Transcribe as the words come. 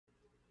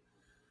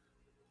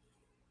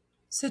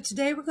So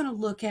today we're going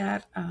to look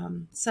at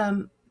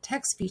some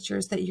text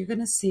features that you're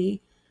going to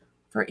see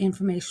for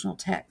informational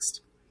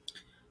text.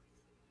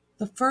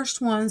 The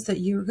first ones that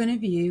you're going to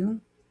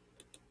view,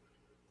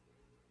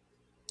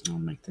 I'll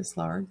make this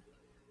large,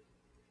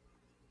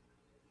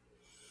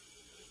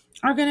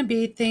 are going to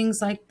be things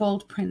like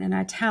bold print and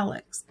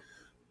italics.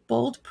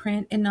 Bold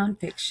print in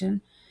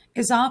nonfiction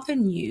is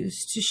often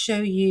used to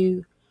show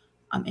you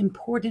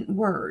important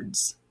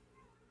words.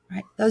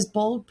 Right? Those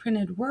bold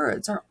printed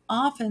words are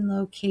often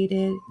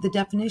located, the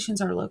definitions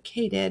are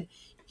located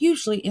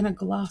usually in a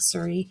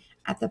glossary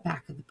at the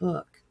back of the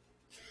book.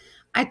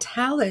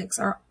 Italics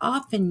are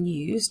often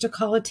used to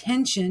call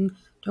attention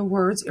to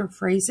words or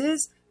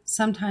phrases,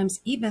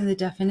 sometimes even the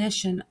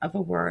definition of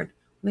a word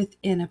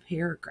within a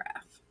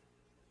paragraph.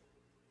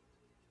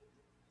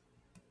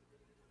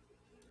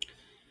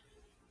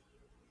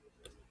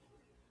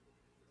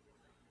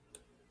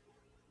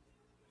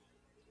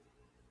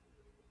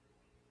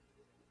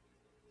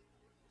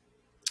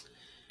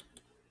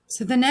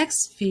 So the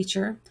next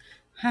feature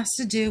has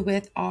to do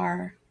with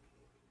our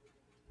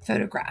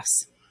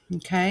photographs,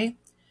 okay?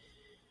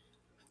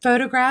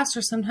 Photographs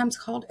are sometimes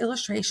called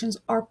illustrations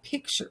or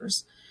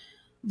pictures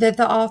that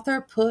the author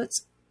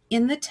puts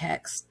in the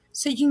text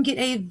so you can get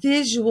a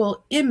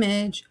visual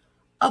image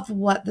of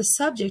what the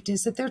subject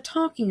is that they're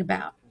talking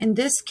about. In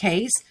this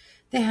case,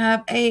 they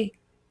have a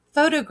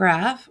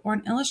photograph or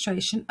an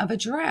illustration of a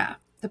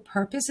giraffe. The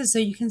purpose is so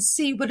you can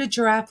see what a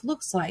giraffe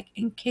looks like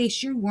in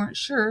case you weren't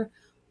sure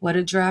what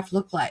a giraffe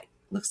looks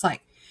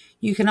like.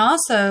 You can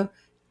also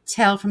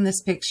tell from this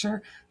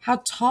picture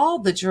how tall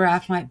the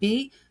giraffe might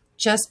be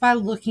just by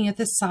looking at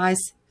the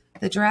size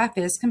the giraffe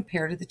is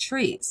compared to the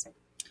trees.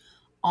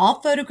 All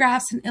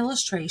photographs and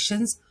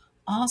illustrations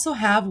also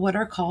have what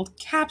are called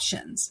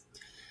captions.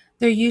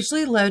 They're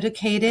usually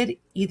located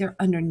either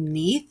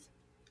underneath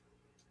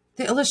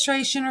the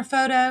illustration or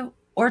photo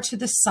or to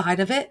the side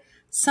of it.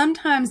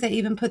 Sometimes they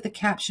even put the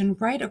caption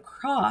right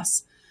across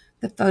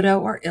the photo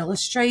or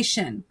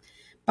illustration.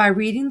 By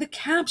reading the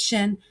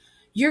caption,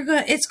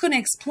 it's going to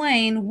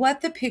explain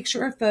what the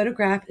picture or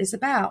photograph is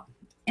about.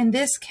 In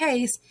this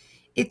case,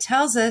 it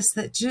tells us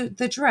that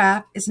the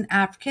giraffe is an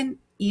African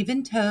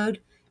even-toed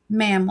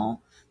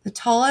mammal, the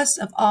tallest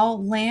of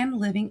all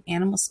land-living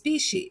animal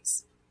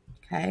species.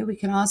 Okay, we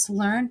can also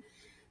learn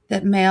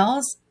that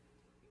males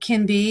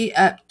can be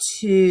up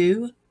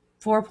to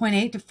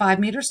 4.8 to 5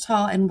 meters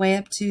tall and weigh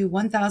up to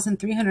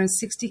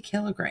 1,360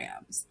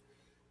 kilograms.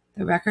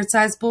 The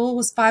record-sized bull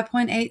was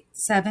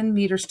 5.87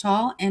 meters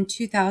tall and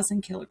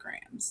 2,000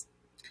 kilograms.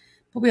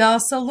 But we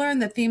also learned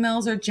that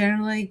females are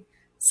generally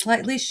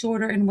slightly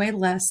shorter and weigh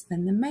less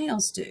than the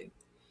males do.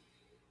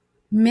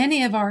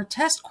 Many of our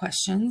test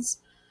questions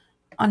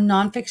on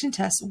nonfiction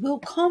tests will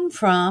come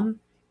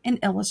from an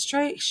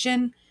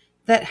illustration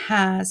that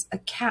has a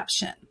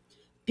caption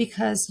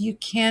because you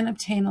can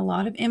obtain a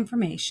lot of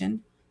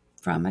information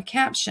from a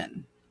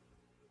caption.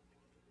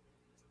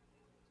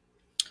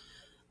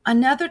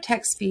 Another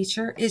text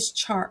feature is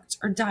charts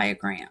or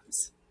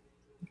diagrams.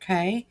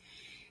 Okay,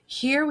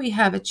 here we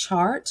have a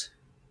chart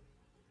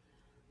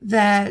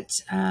that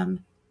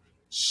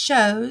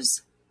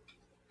shows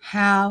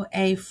how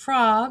a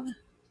frog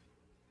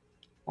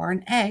or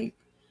an egg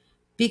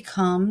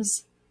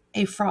becomes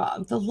a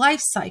frog, the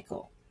life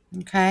cycle,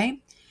 okay?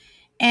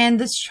 And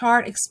this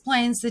chart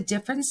explains the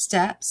different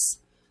steps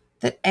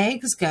that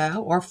eggs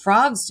go, or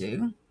frogs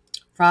do.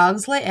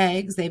 Frogs lay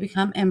eggs, they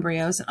become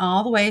embryos, and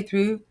all the way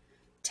through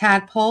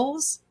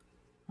tadpoles,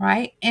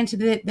 right? And to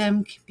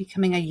them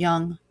becoming a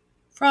young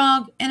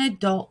frog, an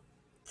adult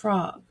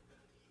frog.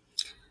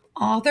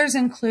 Authors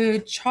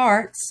include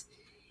charts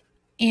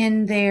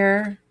in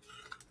their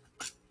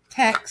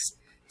text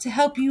to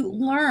help you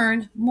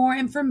learn more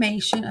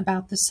information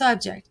about the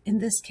subject. In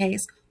this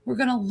case, we're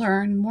going to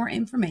learn more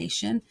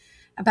information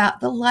about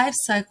the life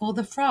cycle of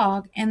the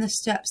frog and the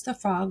steps the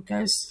frog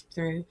goes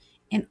through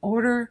in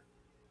order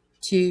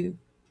to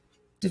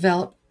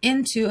develop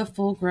into a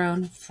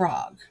full-grown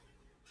frog.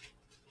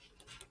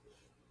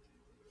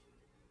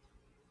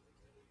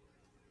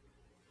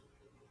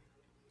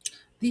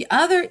 The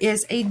other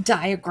is a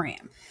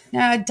diagram.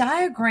 Now, a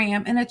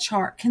diagram and a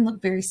chart can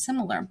look very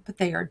similar, but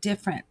they are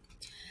different.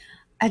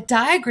 A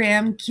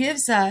diagram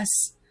gives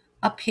us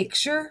a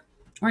picture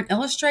or an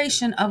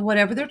illustration of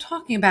whatever they're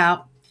talking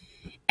about,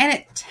 and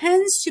it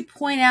tends to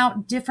point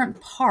out different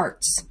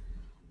parts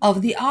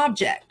of the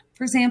object.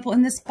 For example,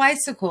 in this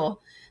bicycle,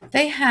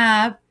 they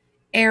have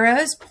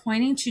arrows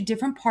pointing to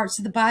different parts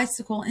of the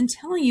bicycle and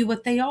telling you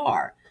what they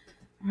are.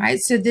 All right,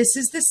 so this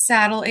is the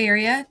saddle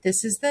area,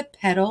 this is the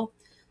pedal.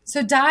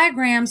 So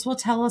diagrams will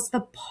tell us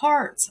the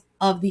parts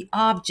of the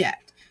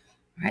object.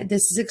 All right,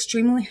 this is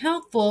extremely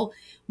helpful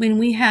when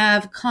we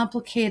have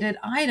complicated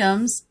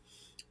items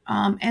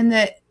and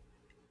that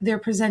they're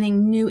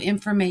presenting new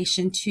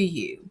information to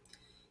you.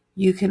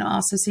 You can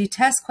also see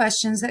test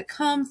questions that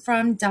come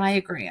from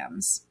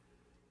diagrams.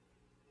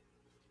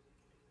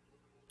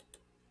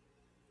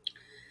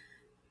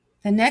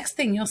 The next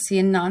thing you'll see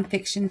in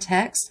nonfiction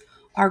text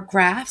are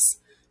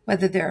graphs,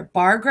 whether they're a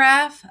bar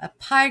graph, a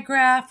pie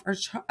graph, or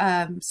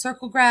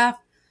circle graph,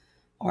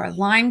 or a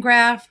line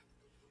graph.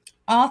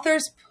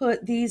 Authors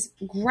put these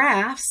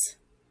graphs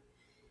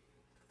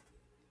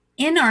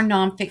in our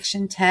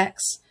nonfiction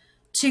text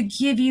to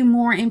give you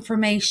more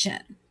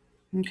information.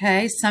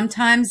 Okay,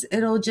 sometimes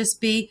it'll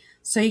just be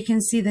so you can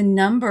see the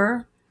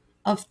number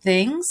of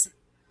things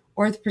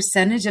or the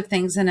percentage of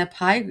things in a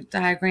pie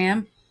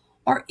diagram,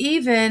 or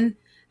even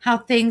how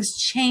things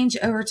change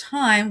over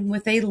time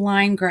with a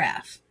line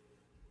graph.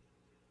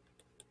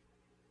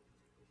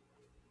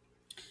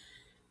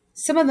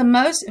 Some of the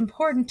most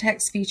important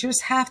text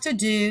features have to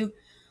do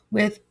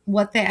with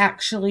what they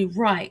actually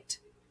write.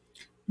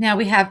 Now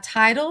we have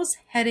titles,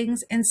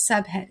 headings, and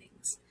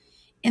subheadings.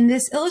 In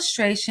this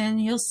illustration,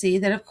 you'll see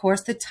that, of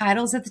course, the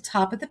title is at the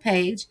top of the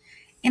page,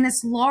 and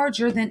it's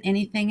larger than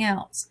anything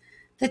else.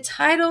 The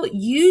title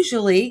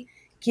usually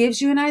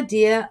gives you an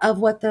idea of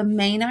what the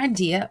main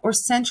idea or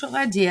central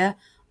idea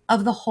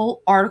of the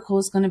whole article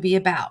is going to be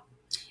about.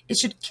 It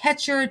should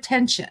catch your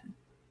attention.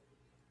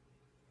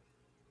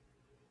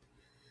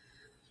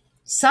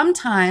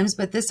 Sometimes,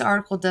 but this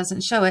article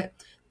doesn't show it,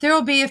 there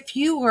will be a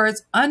few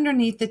words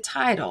underneath the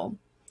title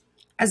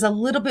as a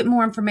little bit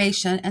more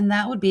information, and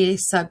that would be a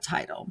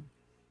subtitle.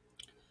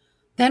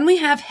 Then we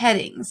have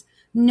headings.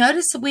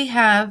 Notice that we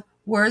have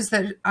words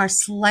that are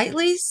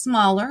slightly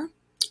smaller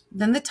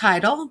than the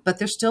title, but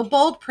they're still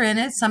bold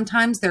printed.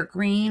 Sometimes they're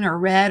green or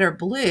red or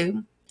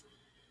blue,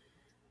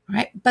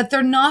 right? But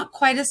they're not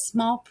quite as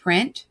small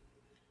print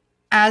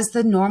as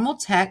the normal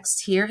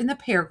text here in the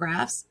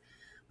paragraphs,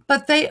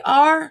 but they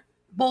are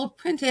bold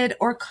printed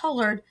or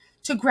colored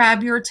to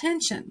grab your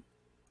attention.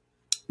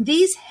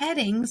 These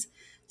headings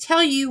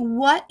tell you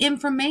what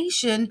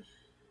information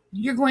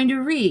you're going to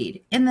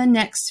read in the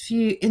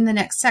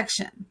next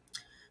section.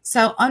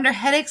 So under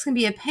headaches can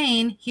be a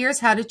pain, here's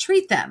how to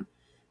treat them.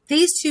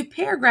 These two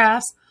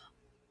paragraphs,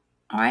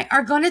 all right,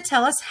 are going to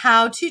tell us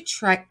how to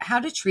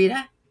treat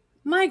a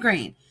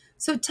migraine.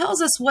 So it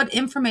tells us what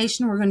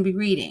information we're going to be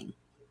reading.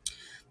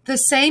 The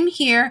same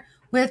here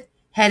with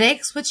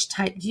headaches. Which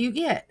type do you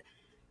get?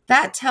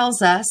 That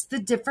tells us the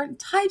different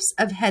types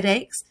of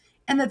headaches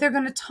and that they're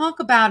going to talk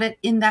about it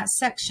in that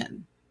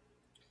section.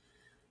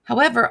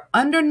 However,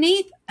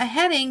 underneath a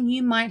heading,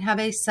 you might have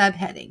a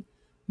subheading.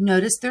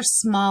 Notice they're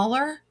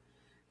smaller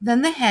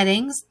than the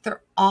headings.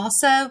 They're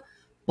also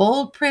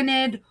bold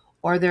printed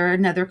or they're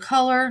another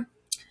color.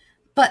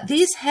 But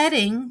these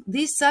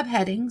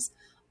subheadings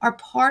are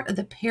part of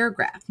the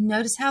paragraph.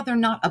 Notice how they're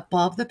not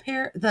above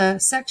the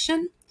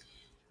section,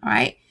 all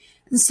right?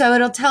 And so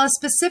it'll tell us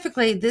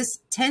specifically this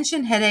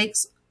tension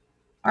headaches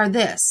are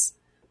this.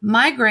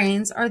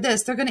 Migraines are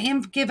this. They're going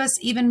to give us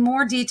even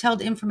more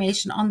detailed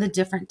information on the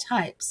different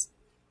types.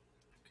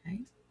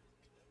 Okay.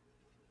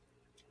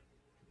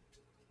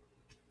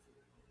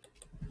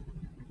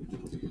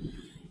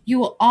 You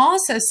will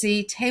also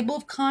see table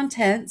of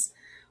contents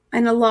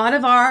in a lot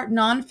of our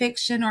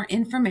nonfiction or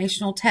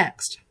informational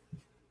text.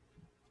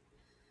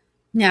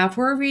 Now, if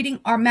we're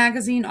reading our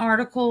magazine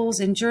articles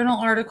and journal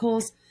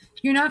articles,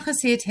 you're not going to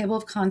see a table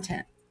of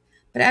content.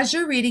 But as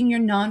you're reading your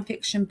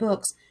nonfiction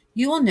books,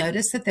 you will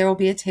notice that there will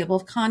be a table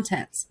of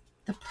contents.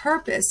 The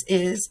purpose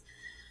is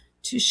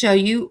to show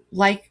you,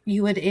 like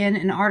you would in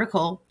an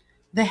article,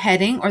 the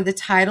heading or the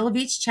title of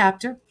each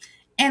chapter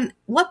and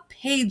what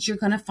page you're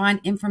going to find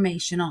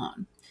information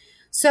on.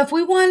 So if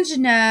we wanted to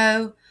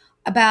know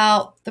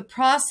about the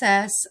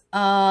process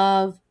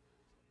of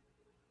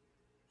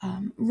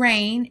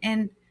rain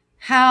and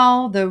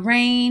how the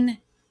rain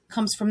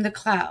comes from the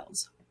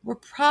clouds, we're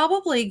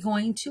probably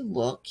going to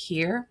look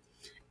here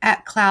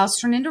at clouds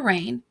turn into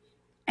rain,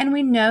 and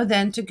we know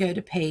then to go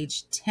to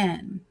page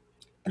 10.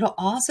 It'll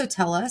also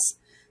tell us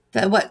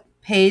what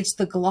page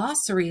the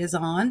glossary is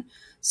on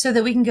so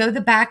that we can go to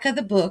the back of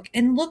the book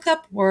and look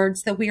up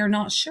words that we are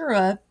not sure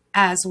of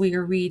as we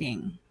are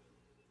reading.